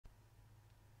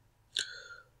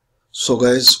So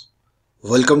guys,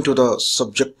 welcome to the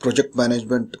subject project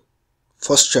management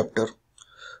first chapter,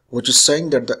 which is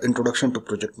saying that the introduction to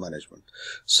project management.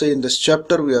 So in this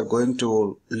chapter we are going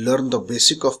to learn the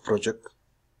basic of project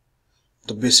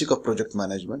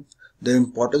management, the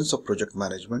importance of project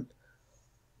management,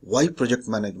 why project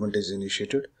management is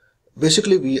initiated.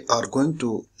 Basically we are going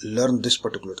to learn this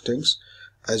particular things.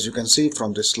 As you can see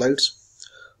from the slides,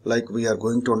 like we are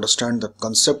going to understand the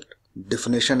concept,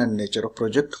 definition and nature of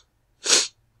project.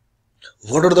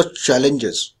 What are the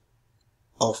challenges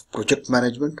of project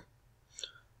management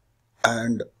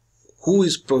and who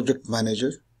is project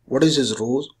manager? What is his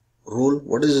role?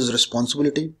 What is his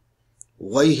responsibility?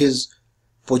 Why his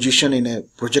position in a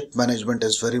project management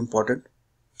is very important.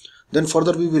 Then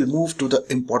further we will move to the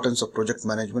importance of project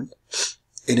management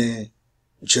in a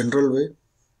general way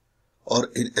or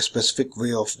in a specific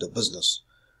way of the business.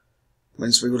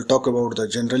 Means we will talk about the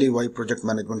generally why project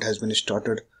management has been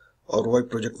started or why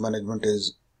project management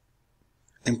is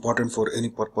important for any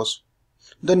purpose.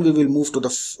 Then we will move to the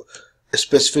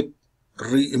specific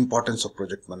importance of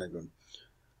project management.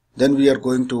 Then we are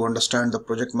going to understand the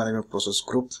project management process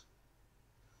group.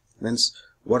 Means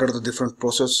what are the different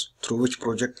process through which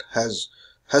project has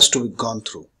to be gone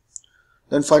through.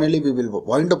 Then finally we will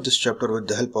wind up this chapter with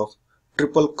the help of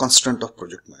triple constraint of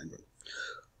project management.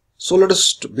 So let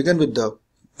us begin with the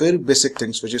very basic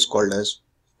things, which is called as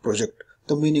project,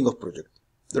 the meaning of project,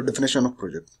 the definition of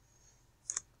project.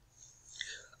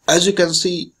 As you can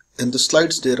see in the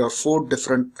slides, there are 4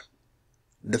 different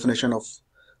definition of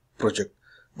project.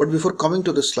 But before coming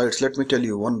to the slides, let me tell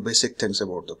you one basic things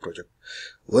about the project.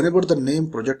 Whenever the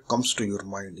name project comes to your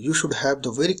mind, you should have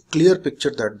the very clear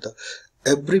picture that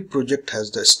every project has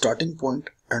the starting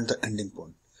point and the ending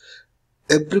point.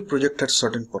 Every project has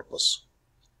certain purpose.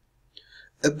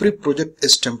 Every project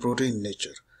is temporary in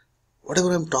nature.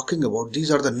 Whatever I am talking about,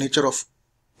 these are the nature of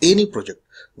any project.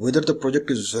 Whether the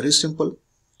project is very simple,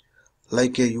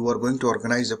 like you are going to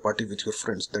organize a party with your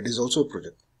friends, that is also a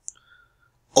project.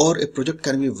 Or a project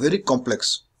can be very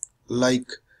complex, like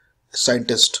a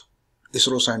scientist,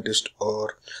 ISRO scientist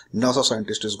or NASA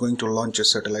scientist is going to launch a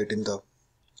satellite in the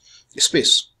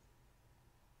space.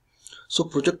 So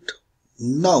project,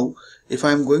 now if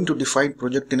I am going to define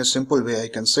project in a simple way, I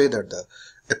can say that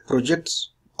a project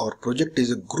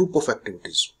is a group of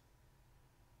activities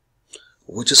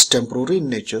which is temporary in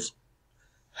nature,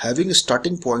 having a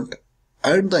starting point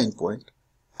and the end point,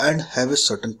 and have a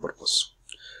certain purpose.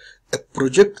 A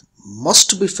project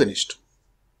must be finished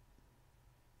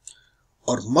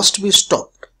or must be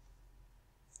stopped.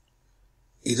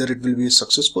 Either it will be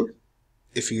successful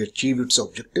if we achieve its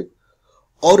objective,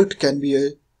 or it can be a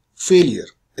failure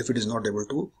if it is not able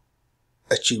to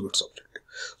achieve its objective.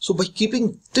 So by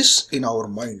keeping this in our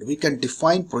mind, we can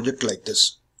define project like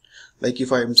this. Like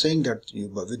if I am saying that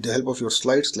with the help of your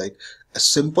slides, like a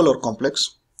simple or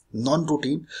complex,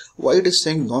 non-routine. Why it is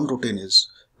saying non-routine is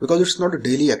because it's not a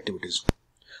daily activities.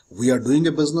 We are doing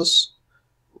a business,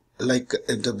 like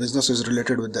if the business is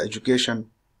related with the education,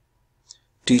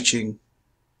 teaching,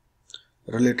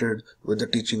 related with the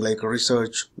teaching like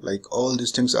research, like all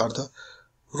these things are the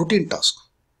routine tasks.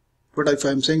 But if I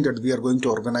am saying that we are going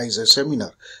to organize a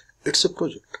seminar, it's a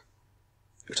project.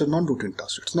 It's a non-routine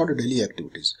task. It's not a daily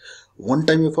activities.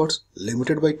 One-time efforts,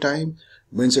 limited by time,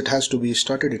 means it has to be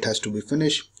started, it has to be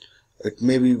finished. It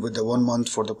may be with the 1 month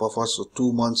for the purpose, or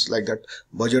 2 months like that,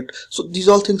 budget. So these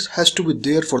all things has to be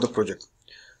there for the project.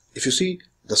 If you see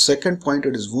the second point,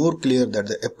 it is more clear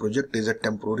that a project is a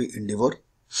temporary endeavor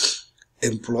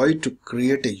employed to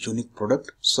create a unique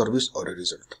product, service or a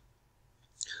result.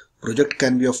 Project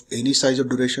can be of any size or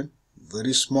duration,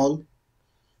 very small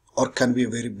or can be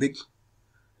very big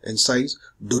in size,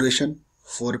 duration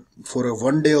for a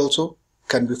 1 day also,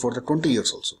 can be for the 20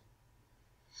 years also.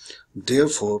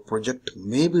 Therefore, project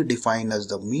may be defined as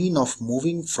the mean of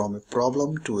moving from a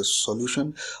problem to a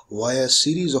solution via a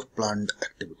series of planned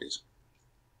activities.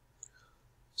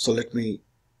 So let me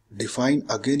define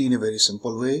again in a very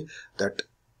simple way that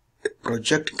a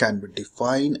project can be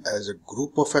defined as a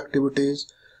group of activities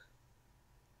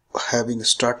having a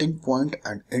starting point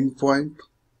and end point,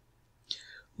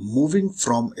 moving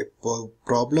from a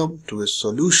problem to a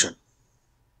solution.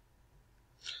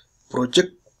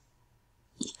 Project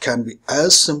can be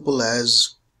as simple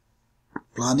as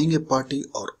planning a party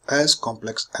or as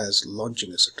complex as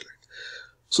launching a satellite.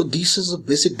 So this is the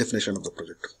basic definition of the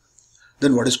project.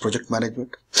 Then what is project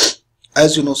management?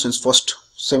 As you know, since first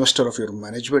semester of your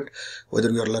management,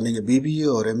 whether you are learning a BBA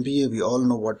or MBA, we all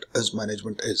know what as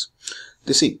management is.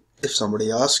 You see, if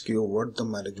somebody asks you what the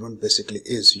management basically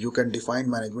is, you can define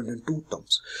management in two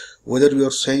terms. Whether you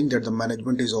are saying that the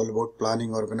management is all about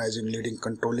planning, organizing, leading,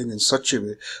 controlling in such a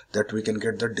way that we can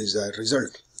get the desired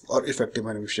result or effective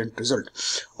and efficient result.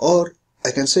 Or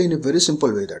I can say in a very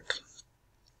simple way that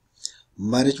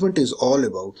management is all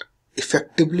about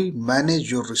effectively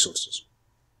manage your resources.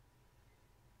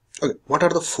 Okay, what are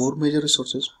the four major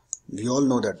resources? We all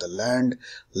know that the land,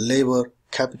 labor,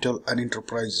 capital and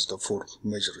enterprise is the four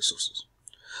major resources.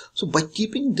 So by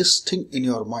keeping this thing in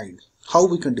your mind, how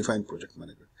we can define project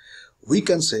management? We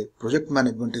can say project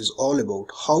management is all about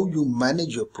how you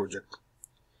manage your project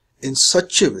in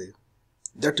such a way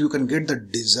that you can get the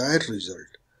desired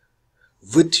result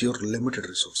with your limited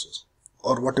resources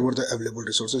or whatever the available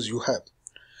resources you have.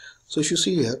 So if you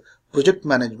see here, project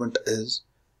management is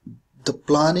the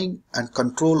planning and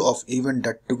control of event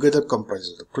that together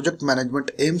comprises. The project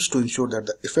management aims to ensure that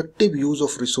the effective use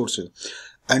of resources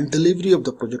and delivery of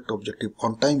the project objective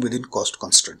on time within cost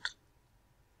constraint.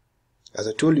 As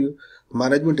I told you,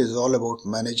 management is all about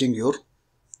managing your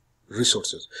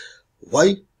resources.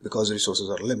 Why? Because resources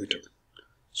are limited.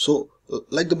 So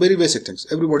like the very basic things,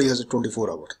 everybody has a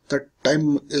 24 hour. That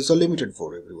time is limited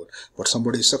for everyone. But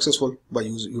somebody is successful by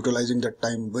utilizing that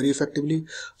time very effectively.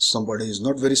 Somebody is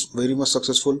not very much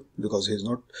successful because he is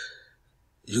not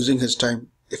using his time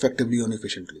effectively and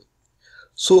efficiently.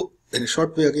 So in a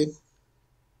short way again,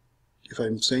 if I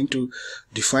am saying to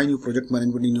define your project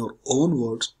management in your own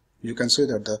words, you can say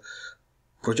that the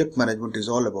project management is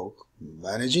all about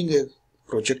managing a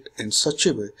project in such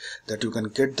a way that you can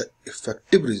get the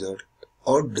effective result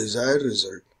or desired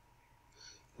result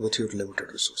with your limited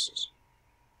resources.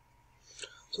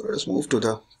 So let us move to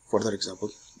the further example.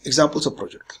 Examples of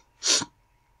project.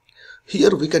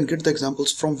 Here we can get the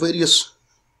examples from various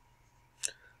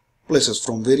places,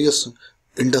 from various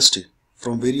industry,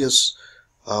 from various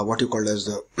what you call as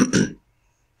the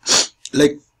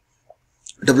like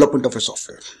development of a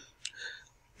software.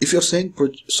 If you're saying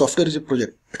software is a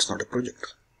project, it's not a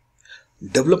project.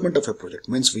 Development of a project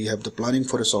means we have the planning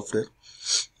for a software,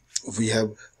 we have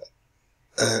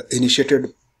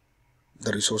initiated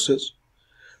the resources,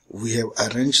 we have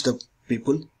arranged the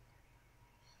people,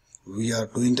 we are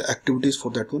doing the activities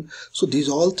for that one. So these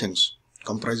all things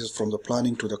comprises from the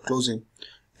planning to the closing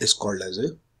is called as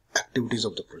a activities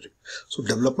of the project. So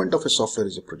development of a software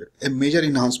is a project, a major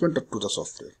enhancement to the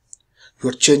software. You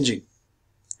are changing,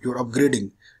 you are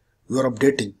upgrading, you are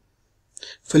updating,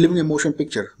 filming a motion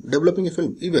picture, developing a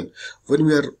film, even when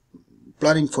we are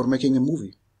planning for making a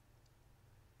movie.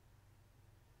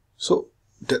 So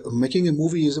making a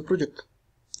movie is a project.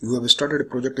 You have started a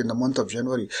project in the month of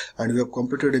January and you have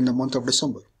completed in the month of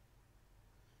December.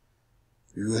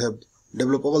 You have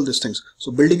developed all these things.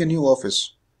 So building a new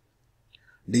office,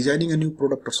 designing a new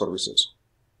product or services,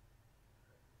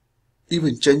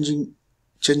 even changing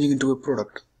into a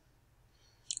product.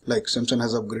 Like Samsung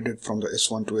has upgraded from the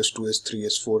S1 to S2, S3,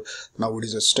 S4, now it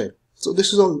is S10. So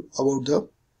this is all about the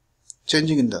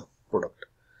changing in the product.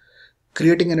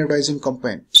 Creating an advertising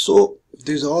campaign. So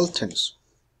these are all things.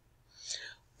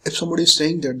 If somebody is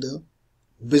saying that the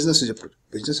business is a project,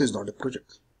 business is not a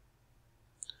project.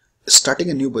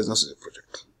 Starting a new business is a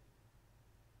project.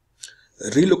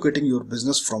 Relocating your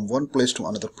business from one place to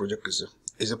another project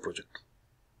is a project.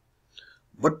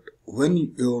 But when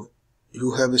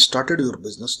you have started your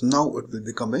business, now it will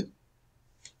become a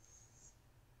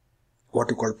what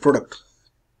you call product,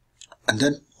 and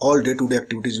then all day-to-day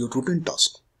activities, your routine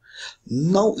task.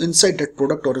 Now inside that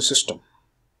product or a system,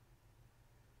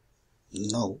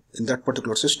 now in that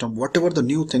particular system, whatever the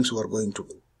new things you are going to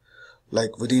do,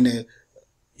 like within a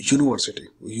university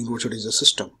is a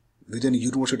system. Within a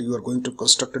university you are going to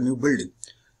construct a new building,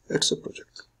 it's a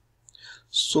project.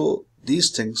 So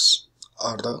these things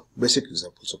are the basic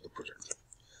examples of the project.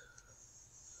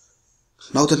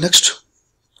 Now the next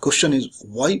question is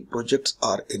why projects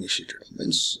are initiated,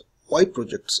 means why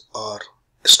projects are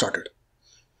started.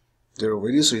 There are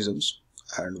various reasons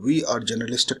and we are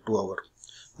generally stick to our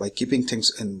by keeping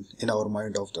things in our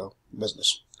mind of the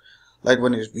business. Like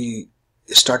when we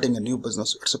starting a new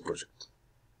business, it's a project.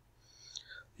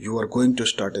 You are going to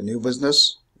start a new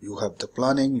business, you have the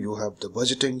planning, you have the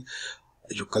budgeting,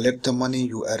 you collect the money,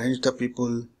 you arrange the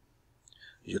people,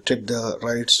 you take the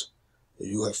rights,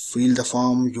 you have filled the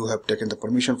form, you have taken the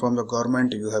permission from the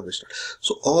government, you have started.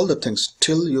 So all the things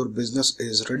till your business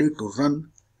is ready to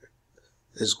run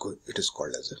is good. It is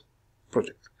called as a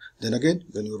project. Then again,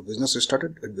 when your business is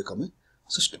started, it becomes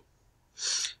a system.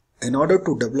 In order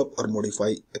to develop or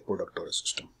modify a product or a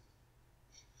system,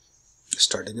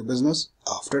 starting a business,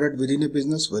 after that within a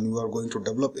business, when you are going to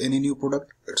develop any new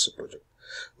product, it's a project.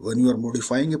 When you are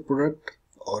modifying a product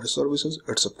or a services,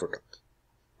 it's a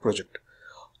project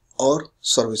or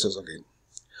services again.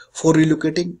 For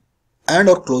relocating and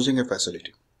or closing a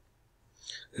facility.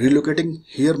 Relocating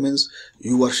here means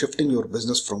you are shifting your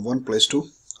business from one place to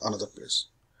another place.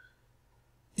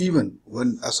 Even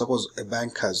when, suppose a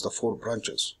bank has the 4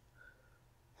 branches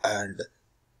and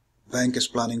bank is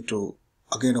planning to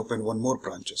again open one more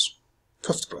branches,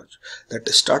 5th branch, that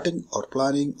is starting or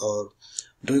planning or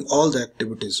doing all the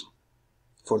activities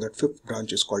for that 5th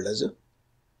branch is called as a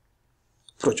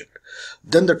project.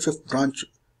 Then that 5th branch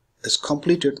is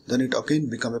completed, then it again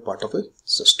become a part of a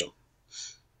system.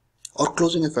 Or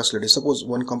closing a facility. Suppose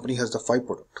one company has the 5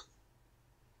 product.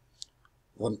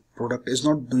 One product is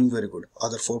not doing very good.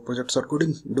 Other 4 projects are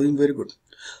doing very good.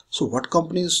 So what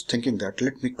company is thinking that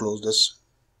let me close this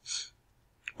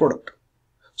product?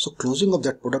 So closing of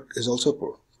that product is also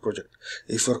a project.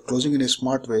 If you are closing in a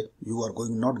smart way, you are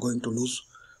not going to lose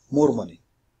more money.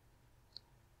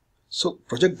 So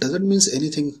project doesn't mean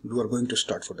anything you are going to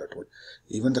start for that one.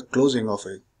 Even the closing of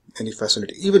any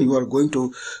facility, even you are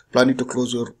planning to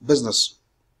close your business.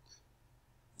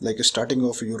 Like a starting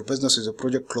of your business is a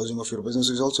project, closing of your business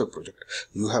is also a project.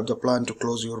 You have the plan to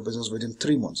close your business within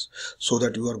 3 months so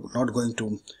that you are not going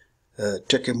to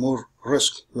take a more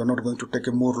risk, you are not going to take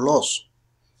a more loss.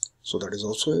 So that is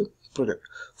also a project.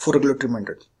 For regulatory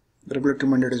mandate. The regulatory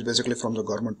mandate is basically from the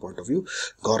government point of view.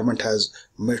 Government has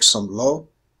made some law,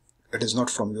 it is not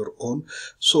from your own.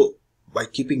 So by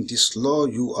keeping this law,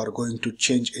 you are going to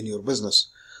change in your business.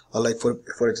 Like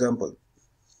for example,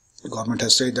 the government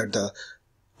has said that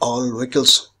all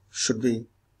vehicles should be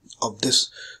of this,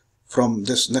 from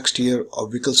this next year,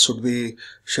 vehicles should be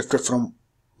shifted from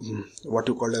what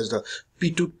you call as the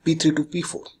P3 to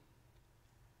P4.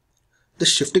 This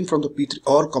shifting from the P3,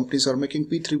 all companies are making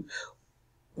P3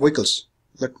 vehicles.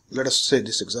 Let us say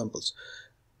these examples.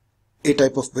 A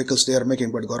type of vehicles they are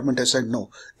making, but government has said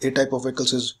no, A type of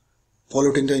vehicles is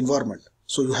polluting the environment,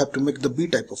 so you have to make the B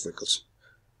type of vehicles.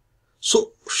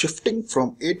 So shifting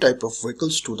from A type of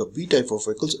vehicles to the B type of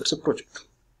vehicles, it's a project.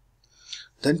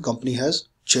 Then company has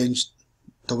changed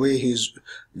the way he is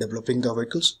developing the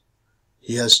vehicles.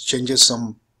 He has changes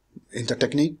some in the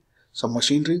technique, some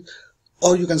machinery.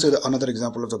 Or you can say that another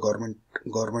example of the government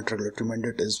regulatory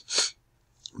mandate is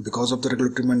because of the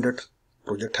regulatory mandate,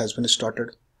 project has been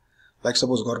started. Like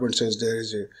suppose government says there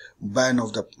is a ban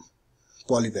of the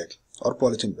poly bag or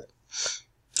polythene bag.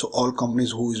 So all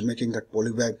companies who is making that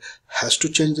poly bag has to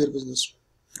change their business,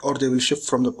 or they will shift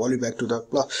from the poly bag to the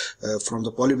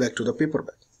paper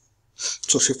bag.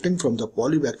 So shifting from the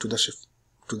poly bag to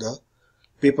the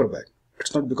paper bag,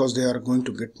 it's not because they are going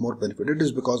to get more benefit. It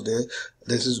is because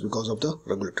this is because of the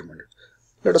regulatory mandate.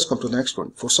 Let us come to the next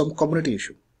one. For some community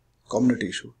issue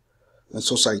and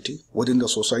society, within the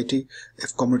society,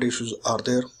 if community issues are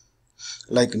there,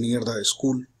 like near the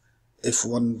school, if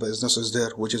one business is there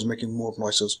which is making more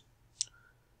noises,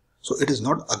 so it is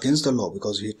not against the law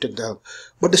because he took the,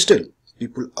 but still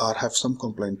people have some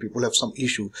complaint, people have some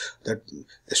issue that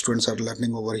students are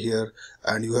learning over here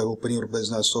and you have opened your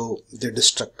business, so they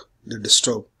disturb,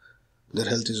 their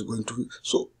health is going to,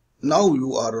 so now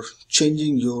you are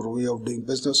changing your way of doing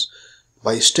business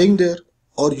by staying there,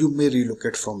 or you may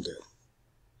relocate from there.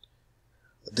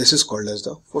 This is called as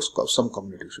for some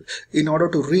community issue. In order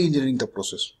to re-engineering the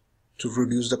process, to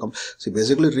reduce the see,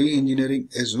 basically re-engineering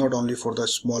is not only for the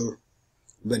small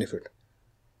benefit.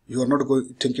 You are not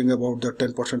thinking about the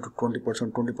 10% to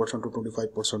 20%, 20% to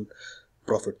 25%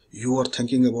 profit. You are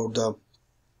thinking about the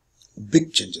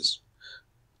big changes.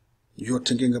 You are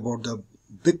thinking about the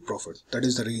big profit. That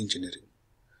is the re-engineering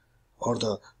or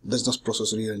the business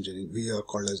process re-engineering. We are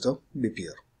called as the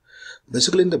BPR.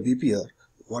 Basically in the BPR,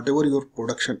 whatever your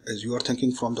production is, you are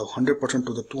thinking from the 100%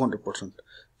 to the 200%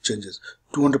 changes,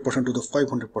 200% to the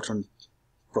 500%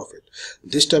 profit.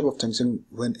 This type of thinking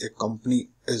when a company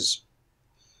is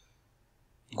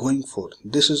going for,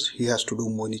 he has to do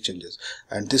many changes,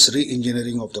 and this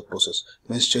re-engineering of the process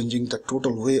means changing the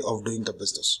total way of doing the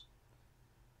business.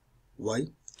 Why?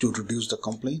 To reduce the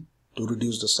complaint, to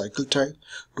reduce the cycle time,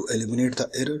 to eliminate the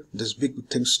error. These big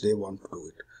things they want to do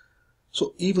it.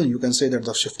 So even you can say that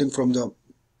the shifting from the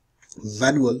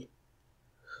manual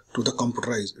to the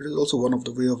computerized, it is also one of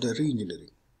the way of the re-engineering.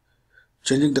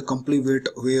 Changing the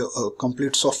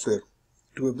complete software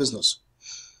to a business.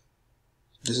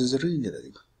 This is a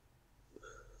re-engineering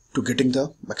to getting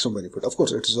the maximum benefit. Of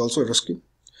course, it is also risky.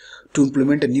 To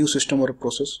implement a new system or a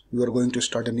process, you are going to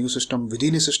start a new system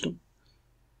within a system.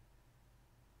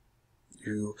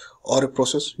 Or a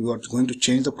process, you are going to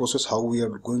change the process, how we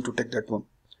are going to take that one.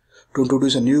 To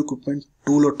introduce a new equipment,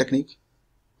 tool or technique.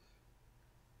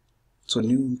 So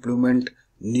new implement,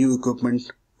 new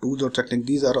equipment, tools or technique,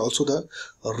 these are also the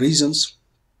reasons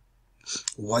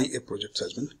why a project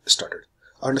has been started.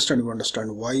 You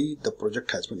understand why the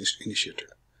project has been initiated.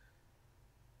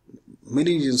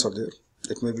 Many reasons are there.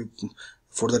 It may be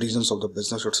for the reasons of the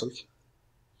business itself.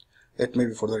 It may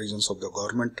be for the reasons of the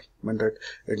government mandate.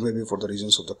 It may be for the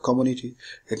reasons of the community.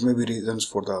 It may be reasons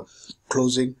for the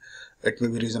closing. It may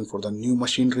be reason for the new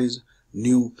machineries,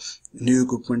 new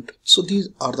equipment. So these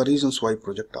are the reasons why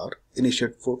projects are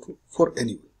initiated for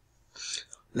anyone.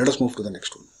 Let us move to the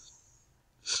next one.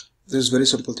 This is very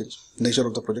simple things. Nature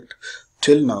of the project.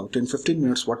 Till now, 10-15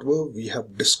 minutes, whatever we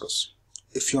have discussed,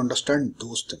 if you understand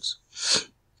those things,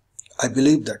 I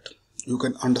believe that you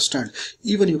can understand,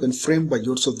 even you can frame by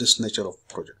yourself this nature of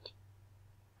project.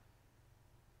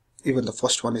 Even the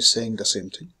first one is saying the same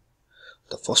thing.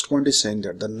 The first point is saying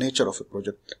that the nature of a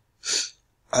project,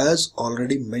 as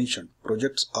already mentioned,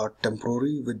 projects are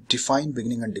temporary with defined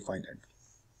beginning and defined end.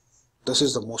 This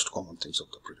is the most common things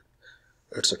of the project.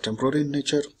 It's a temporary in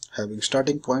nature, having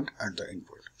starting point and the end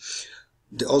point.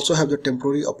 They also have the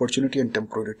temporary opportunity and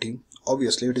temporary team.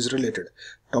 Obviously, it is related.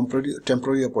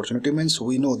 Temporary opportunity means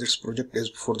we know this project is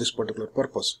for this particular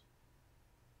purpose,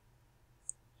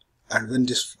 and when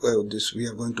we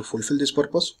are going to fulfill this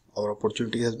purpose, our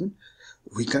opportunity has been,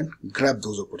 we can grab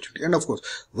those opportunities. And of course,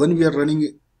 when we are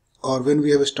running or when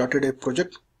we have started a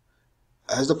project,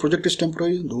 as the project is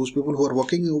temporary, those people who are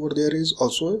working over there is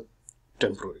also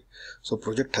temporary. So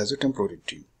project has a temporary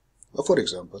team. For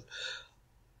example,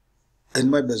 in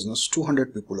my business,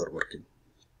 200 people are working.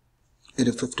 In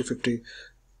a 50-50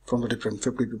 from the different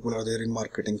 50 people are there in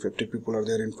marketing, 50 people are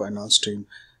there in finance team,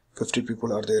 50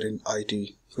 people are there in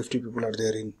IT, 50 people are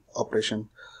there in operation,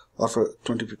 or for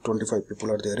 20-25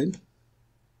 people are there in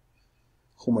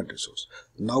human resource.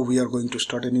 Now we are going to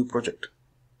start a new project.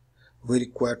 We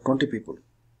require 20 people.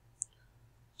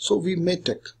 So we may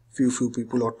take few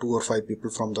people or 2 or 5 people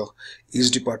from the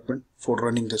East department for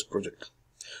running this project.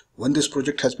 When this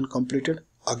project has been completed,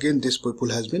 again this people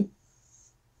has been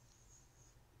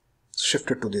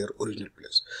shifted to their original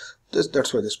place.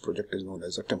 That's why this project is known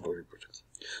as a temporary project.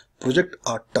 Projects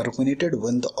are terminated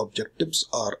when the objectives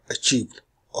are achieved,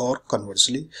 or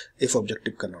conversely, if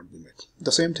objective cannot be met.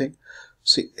 The same thing.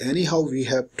 See, anyhow we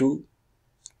have to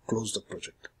close the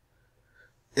project.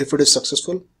 If it is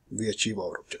successful, we achieve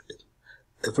our objective.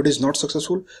 If it is not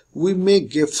successful, we may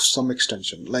give some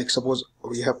extension. Like suppose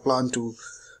we have planned to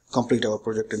complete our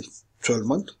project in 12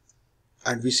 months.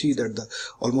 And we see that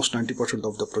almost 90%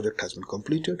 of the project has been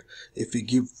completed. If we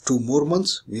give 2 more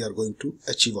months, we are going to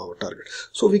achieve our target.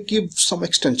 So we give some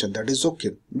extension, that is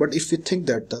okay. But if we think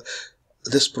that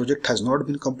this project has not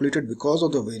been completed because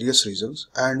of the various reasons,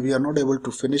 and we are not able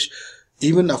to finish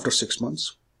even after 6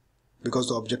 months, because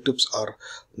the objectives are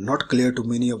not clear to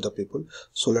many of the people,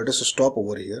 so let us stop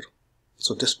over here.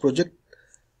 So this project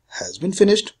has been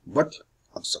finished but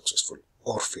unsuccessful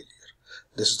or failure.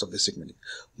 This is the basic meaning.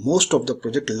 Most of the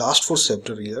project last for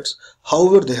several years.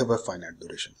 However, they have a finite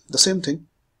duration. The same thing.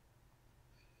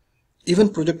 Even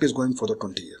project is going for the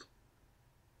 20 years.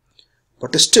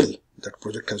 But still, that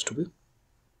project has to be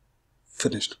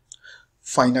finished.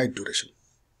 Finite duration.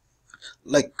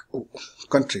 Like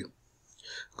country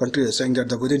is saying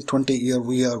that within 20 years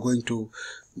we are going to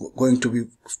be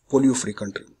polio free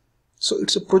country. So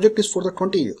it's a project is for the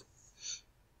 20 years.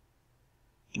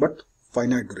 But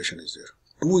finite duration is there.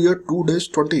 2 years, 2 days,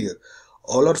 20 years.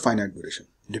 All are finite duration.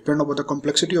 Depend upon the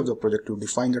complexity of the project, you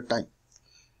define the time.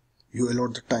 You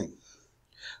allot the time.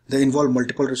 They involve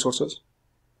multiple resources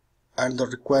and they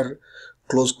require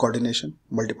close coordination.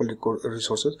 Multiple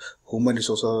resources. Human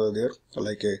resources are there,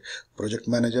 like a project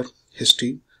manager, his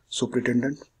team,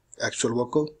 superintendent, actual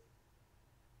worker.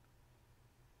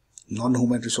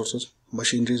 Non-human resources,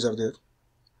 machineries are there,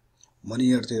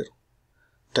 money are there,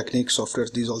 techniques, software,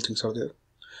 these all things are there,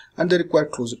 and they require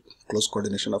close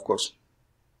coordination. Of course,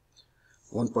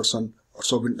 one person or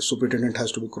superintendent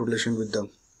has to be correlation with the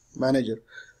manager,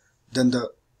 then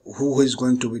who is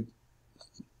going to be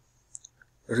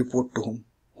report to whom,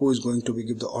 who is going to be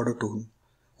give the order to whom,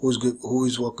 who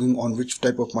is working on which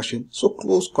type of machine. So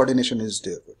close coordination is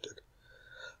there with it.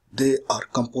 They are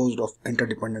composed of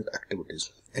interdependent activities.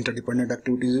 Interdependent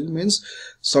activities means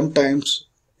sometimes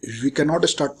we cannot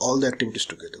start all the activities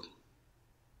together.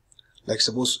 Like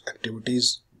suppose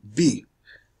activities B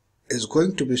is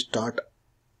going to be start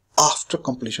after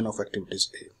completion of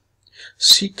activities A.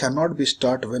 C cannot be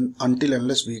start until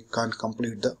unless we can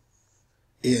complete the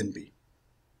A and B.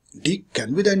 D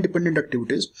can be the independent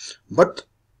activities, but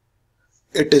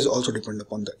it is also depend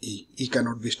upon the E. E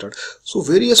cannot be start. So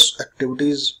various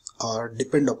activities are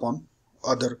depend upon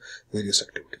other various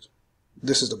activities.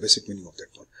 This is the basic meaning of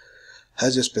that one.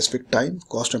 Has a specific time,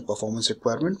 cost and performance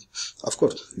requirement. Of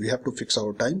course, we have to fix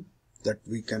our time that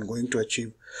we can going to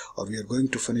achieve, or we are going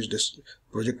to finish this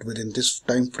project within this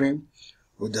time frame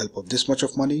with the help of this much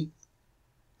of money,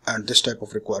 and this type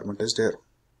of requirement is there.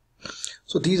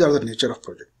 So these are the nature of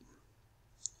project.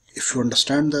 If you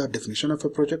understand the definition of a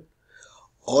project,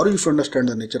 or if you understand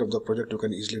the nature of the project, you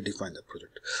can easily define the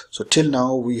project. So till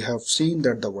now we have seen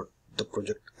that what the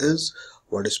project is,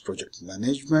 what is project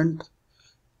management,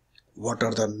 what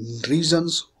are the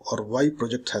reasons or why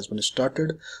project has been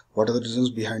started, what are the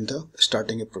reasons behind the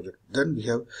starting a project. Then we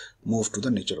have moved to the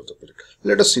nature of the project.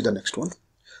 Let us see the next one.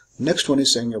 Next one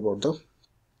is saying about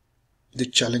the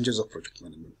challenges of project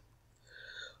management.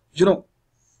 You know,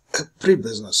 every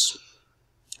business,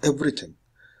 everything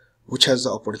which has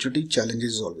the opportunity,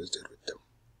 challenges is always there with them.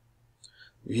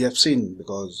 We have seen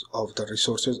because of the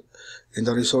resources. In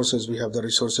the resources, we have the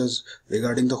resources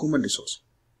regarding the human resource.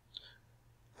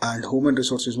 And human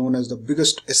resource is known as the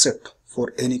biggest asset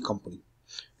for any company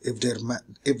if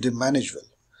they manage well.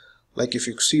 Like if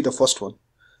you see the first one,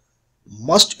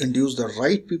 must induce the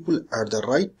right people at the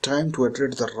right time to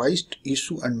address the right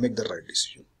issue and make the right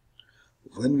decision.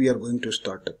 When we are going to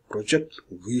start a project,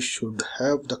 we should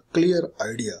have the clear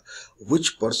idea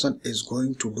which person is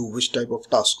going to do which type of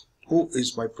task. Who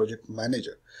is my project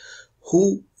manager?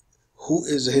 Who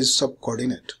is his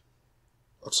subordinate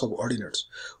or subordinates?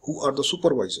 Who are the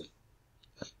supervisor?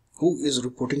 Who is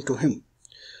reporting to him?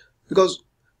 Because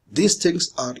these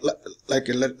things are like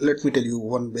let me tell you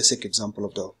one basic example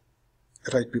of the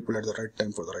right people at the right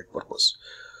time for the right purpose.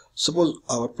 Suppose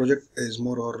our project is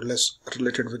more or less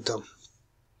related with the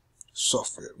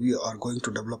software. We are going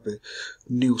to develop a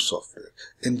new software.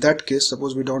 In that case,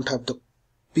 suppose we don't have the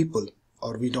people,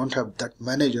 or we don't have that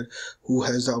manager who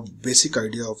has a basic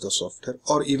idea of the software,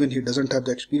 or even he doesn't have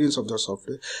the experience of the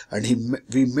software, and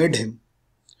we made him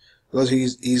because he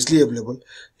is easily available,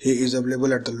 he is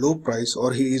available at the low price,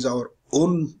 or he is our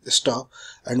own staff,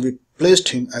 and we placed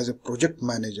him as a project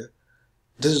manager.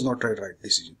 This is not a right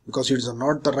decision, because it is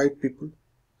not the right people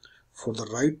for the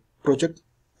right project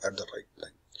at the right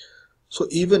time. So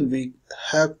even we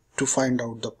have to find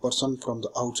out the person from the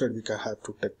outside, we can have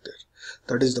to take there.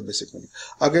 That is the basic meaning.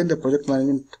 Again, the project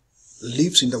management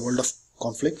lives in the world of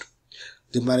conflict.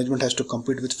 The management has to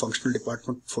compete with functional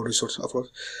department for resource. Of course,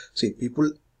 see,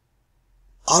 people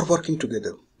are working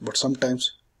together, but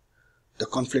sometimes the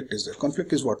conflict is there.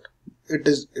 Conflict is what?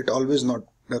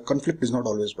 The conflict is not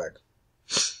always bad.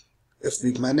 If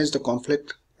we manage the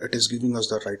conflict, it is giving us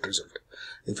the right result.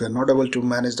 If we are not able to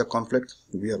manage the conflict,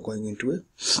 we are going into a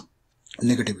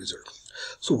negative result.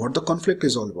 So what the conflict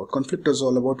is all about? Conflict is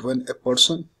all about when a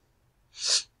person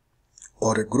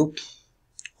or a group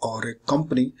or a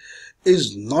company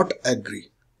is not agree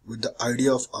with the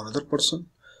idea of another person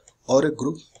or a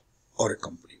group or a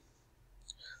company.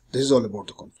 This is all about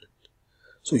the conflict.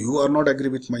 So you are not agree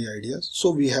with my ideas,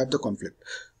 so we have the conflict.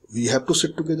 We have to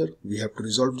sit together, we have to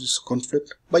resolve this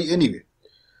conflict by any way.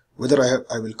 Whether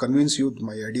I will convince you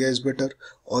my idea is better,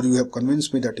 or you have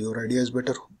convinced me that your idea is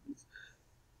better.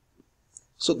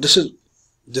 So this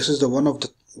is the one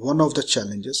of the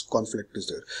challenges. Conflict is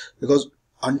there, because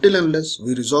until unless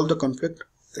we resolve the conflict,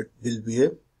 it will be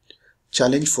a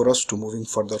challenge for us to moving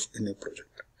further in a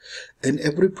project. In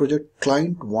every project,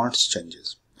 client wants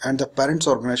changes, and the parent's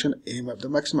organization aim at the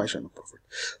maximization of profit.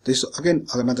 This is again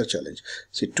another challenge.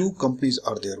 See, two companies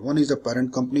are there. One is the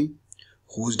parent company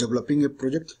who is developing a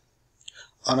project.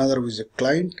 Another is a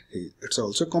client. It's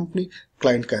also a company.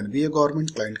 Client can be a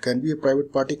government, client can be a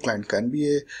private party, client can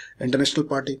be a international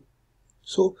party.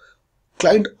 So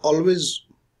client always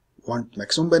want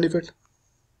maximum benefit.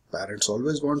 Parents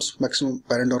always wants maximum.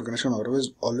 Parent organization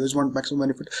always want maximum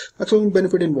benefit. Maximum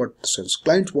benefit in what sense?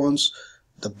 Client wants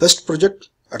the best project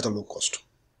at the low cost.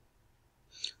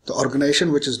 The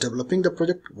organization which is developing the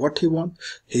project, what he want?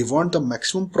 He want the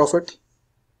maximum profit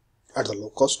at the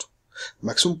low cost.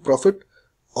 Maximum profit,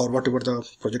 or whatever the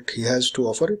project he has to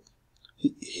offer it.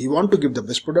 He want to give the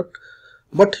best product,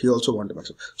 but he also want the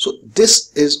maximum. So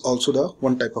this is also the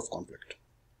one type of conflict.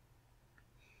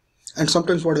 And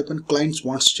sometimes what happens, clients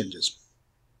wants changes.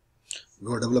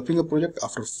 You are developing a project,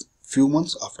 after few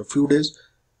months, after few days,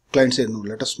 client say, no,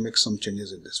 let us make some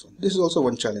changes in this one. This is also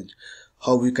one challenge,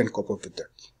 how we can cope up with that.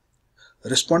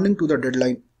 Responding to the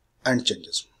deadline and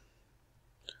changes.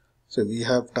 So we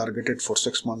have targeted for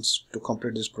 6 months to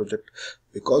complete this project.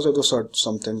 Because of the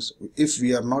some things, if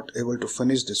we are not able to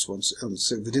finish this one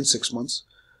within 6 months,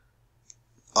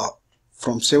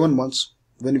 from 7 months,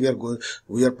 when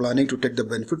we are planning to take the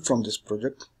benefit from this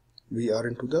project, we are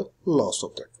into the loss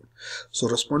of that one. So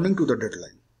responding to the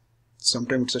deadline.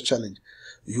 Sometimes it's a challenge.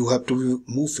 You have to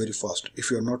move very fast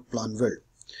if you are not planned well.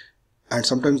 And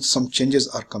sometimes some changes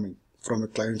are coming from a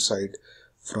client side,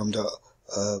 from the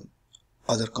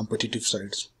other competitive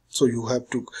sides. So you have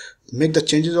to make the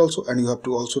changes also, and you have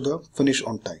to also finish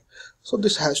on time. So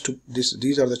these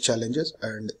are the challenges,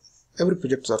 and every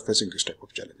projects are facing this type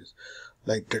of challenges,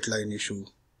 like deadline issue,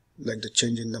 like the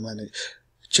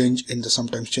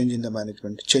sometimes change in the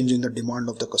management, change in the demand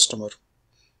of the customer,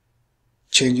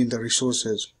 change in the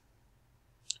resources,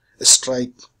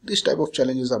 strike. These type of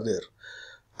challenges are there.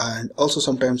 And also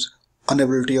sometimes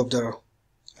unavailability of the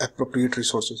appropriate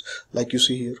resources. Like you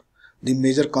see here, the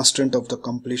major constraint of the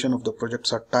completion of the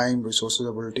projects are time, resources,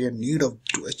 ability, and need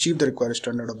to achieve the required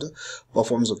standard of the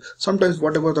performance. Sometimes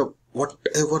whatever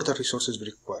the resources we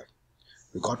require,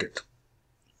 we got it,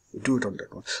 we do it on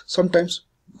that one. Sometimes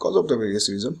because of the various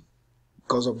reasons,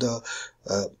 because of the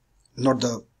not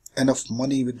the enough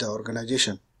money with the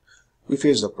organization, we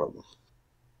face the problem.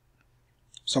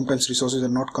 Sometimes resources are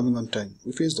not coming on time,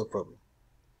 we face the problem.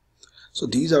 So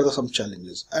these are some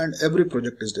challenges, and every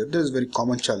project is there. There is very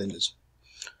common challenges,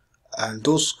 and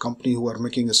those companies who are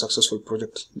making a successful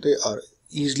project, they are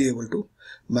easily able to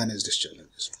manage these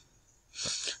challenges.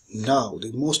 Now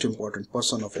the most important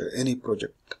person of any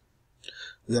project,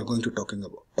 we are going to talk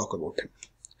about him,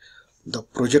 the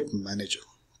project manager.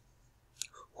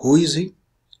 Who is he?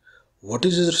 What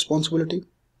is his responsibility?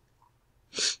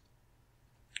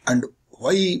 And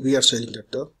why we are saying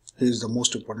that he is the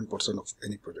most important person of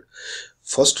any project?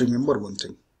 First, remember one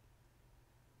thing.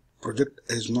 Project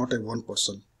is not a one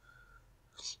person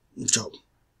job.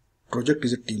 Project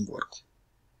is a teamwork.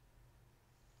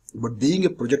 But being a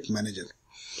project manager,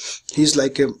 he is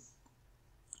like a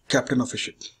captain of a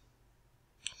ship.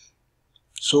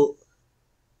 So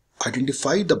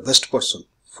identify the best person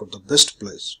for the best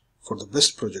place, for the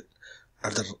best project,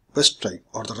 at the best time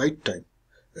or the right time.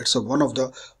 It's one of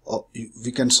the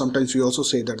we can sometimes we also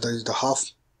say that there is the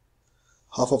half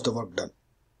of the work done,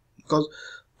 because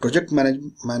project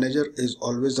manager is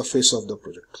always the face of the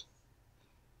project.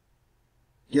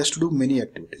 He has to do many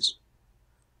activities.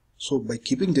 So by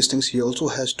keeping these things, he also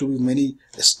has to be many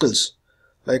skills.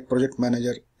 Like project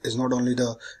manager is not only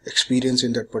the experience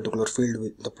in that particular field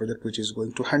with the project which is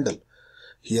going to handle.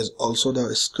 He has also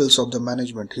the skills of the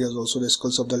management. He has also the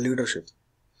skills of the leadership.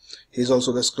 He has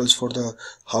also the skills for the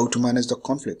how to manage the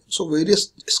conflict. So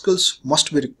various skills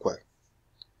must be required.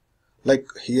 Like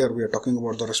here we are talking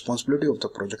about the responsibility of the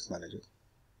project manager.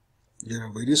 There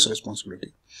are various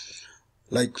responsibilities,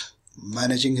 like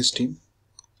managing his team,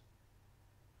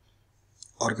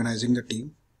 organizing the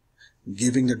team,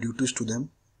 giving the duties to them.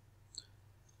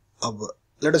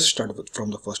 Let us start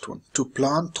from the first one. To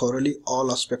plan thoroughly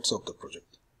all aspects of the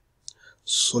project.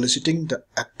 Soliciting the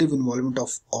active involvement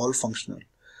of all functional.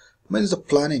 Means the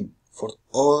planning for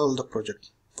all the project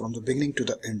from the beginning to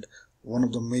the end, one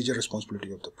of the major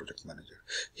responsibility of the project manager.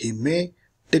 He may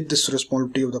take this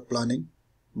responsibility of the planning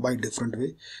by different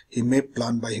way. He may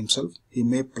plan by himself. He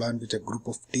may plan with a group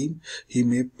of team. He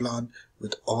may plan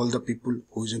with all the people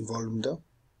who is involved in the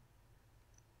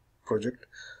project.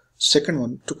 Second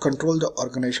one, to control the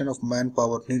organization of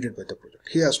manpower needed by the project.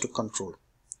 He has to control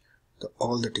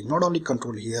all the team. Not only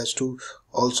control, he has to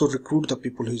also recruit the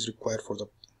people who is required for that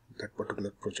particular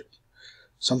project.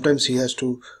 Sometimes he has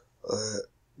to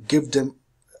give them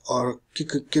or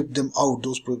keep them out,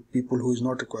 those people who is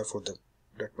not required for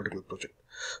that particular project.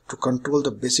 To control the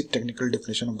basic technical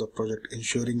definition of the project,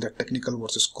 ensuring that technical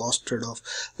versus cost trade-off.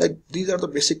 Like these are the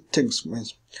basic things,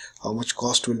 means how much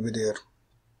cost will be there,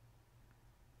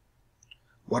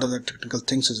 what are the technical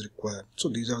things is required. So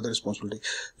these are the responsibility.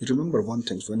 You remember one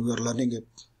thing, when we are learning a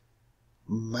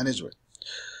management,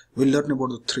 we learn about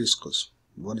the three skills.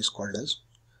 One is called as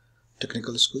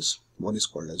technical skills, one is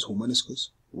called as human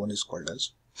skills, one is called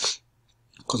as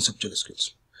conceptual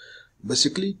skills.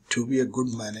 Basically, to be a good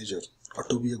manager or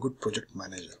to be a good project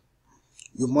manager,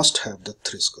 you must have the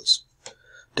three skills.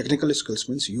 Technical skills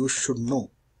means you should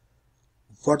know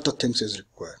what the things is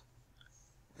required,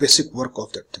 basic work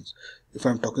of that things. If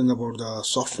I am talking about the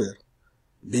software,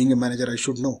 being a manager, I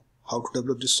should know how to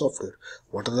develop this software.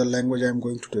 What are the language I am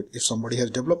going to take? If somebody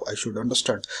has developed, I should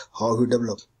understand how he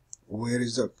developed. Where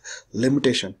is the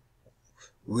limitation?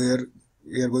 Where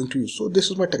we are going to use. So this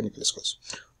is my technical skills.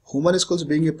 Human skills,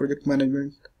 being a project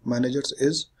manager,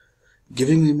 is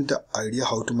giving him the idea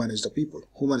how to manage the people.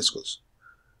 Human skills,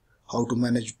 how to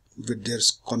manage with their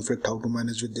conflict, how to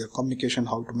manage with their communication,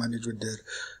 how to manage with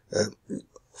their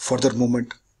further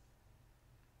movement.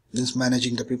 Means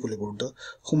managing the people about the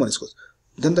human skills.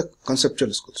 Then the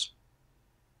conceptual skills,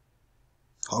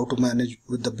 how to manage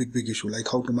with the big issue, like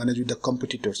how to manage with the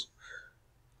competitors,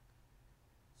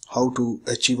 how to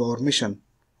achieve our mission,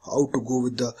 how to go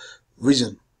with the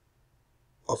vision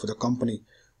of the company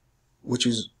which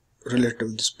is related to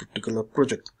this particular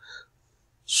project.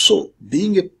 So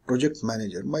being a project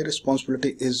manager, my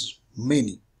responsibility is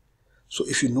many. So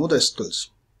if you know the skills,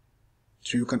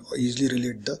 so you can easily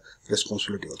relate the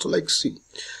responsibility also. Like see,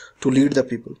 to lead the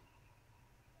people,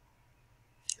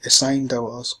 assign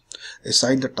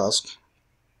the task,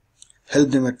 help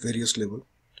them at various level,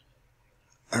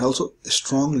 and also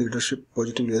strong leadership,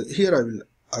 positive leadership. Here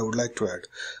I would like to add,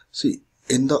 see,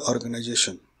 in the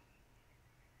organization,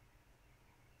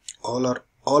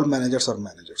 all managers are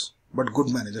managers, but good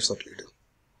managers are leaders.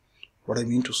 What I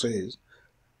mean to say is,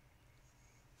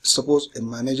 suppose a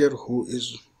manager who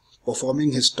is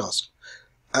performing his task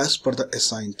as per the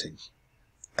assigned thing,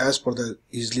 as per the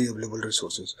easily available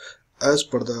resources, as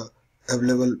per the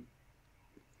available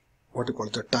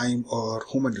the time or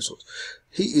human resource,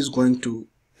 he is going to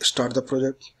start the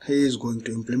project, he is going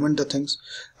to implement the things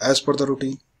as per the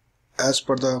routine, as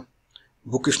per the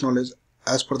bookish knowledge,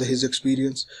 as per his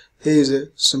experience. He is a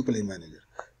simply manager.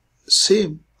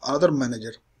 Same other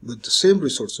manager with the same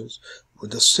resources,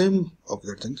 with the same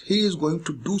other things, he is going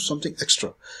to do something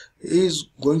extra. He is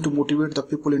going to motivate the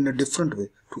people in a different way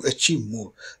to achieve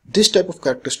more. This type of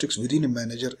characteristics within a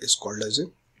manager is called as a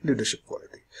leadership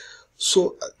quality.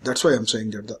 So that's why I'm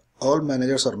saying that all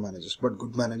managers are managers, but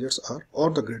good managers are, or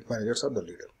the great managers are the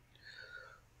leader.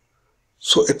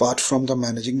 So apart from the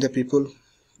managing the people,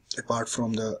 apart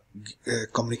from the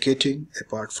communicating,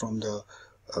 apart from the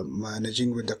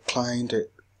managing with the client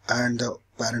and the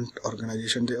parent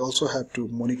organization, they also have to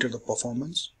monitor the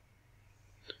performance,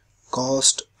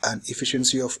 cost and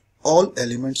efficiency of all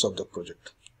elements of the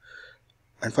project.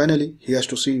 And finally, he has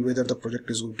to see whether the project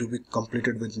is going to be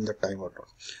completed within the time or not.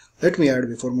 Let me add,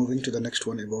 before moving to the next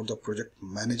one, about the project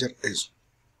manager is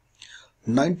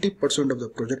 90% of the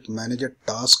project manager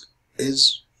task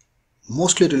is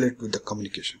mostly related with the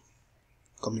communication.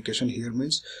 Communication here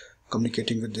means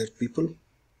communicating with their people.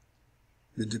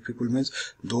 With the people means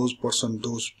those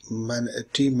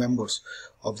team members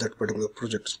of that particular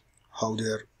project, how they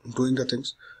are doing the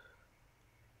things,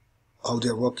 how they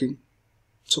are working.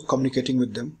 So communicating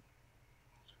with them,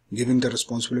 giving the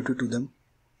responsibility to them,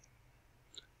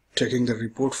 taking the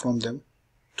report from them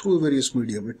through various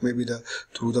medium. It may be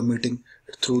through the meeting,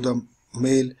 through the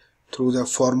mail, through the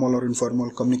formal or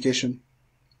informal communication.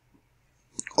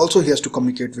 Also, he has to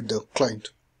communicate with the client.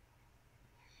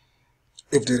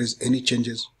 If there is any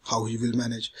changes, how he will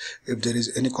manage. If there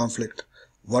is any conflict,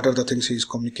 what are the things he is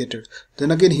communicated.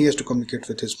 Then again, he has to communicate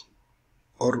with his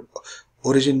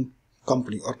origin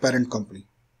company or parent company.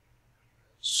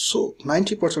 So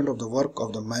 90% of the work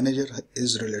of the manager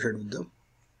is related with them.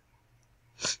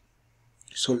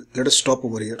 So let us stop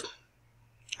over here,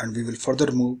 and we will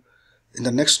further move in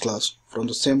the next class from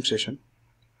the same session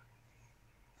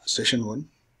 1.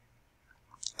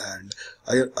 And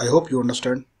I hope you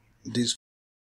understand these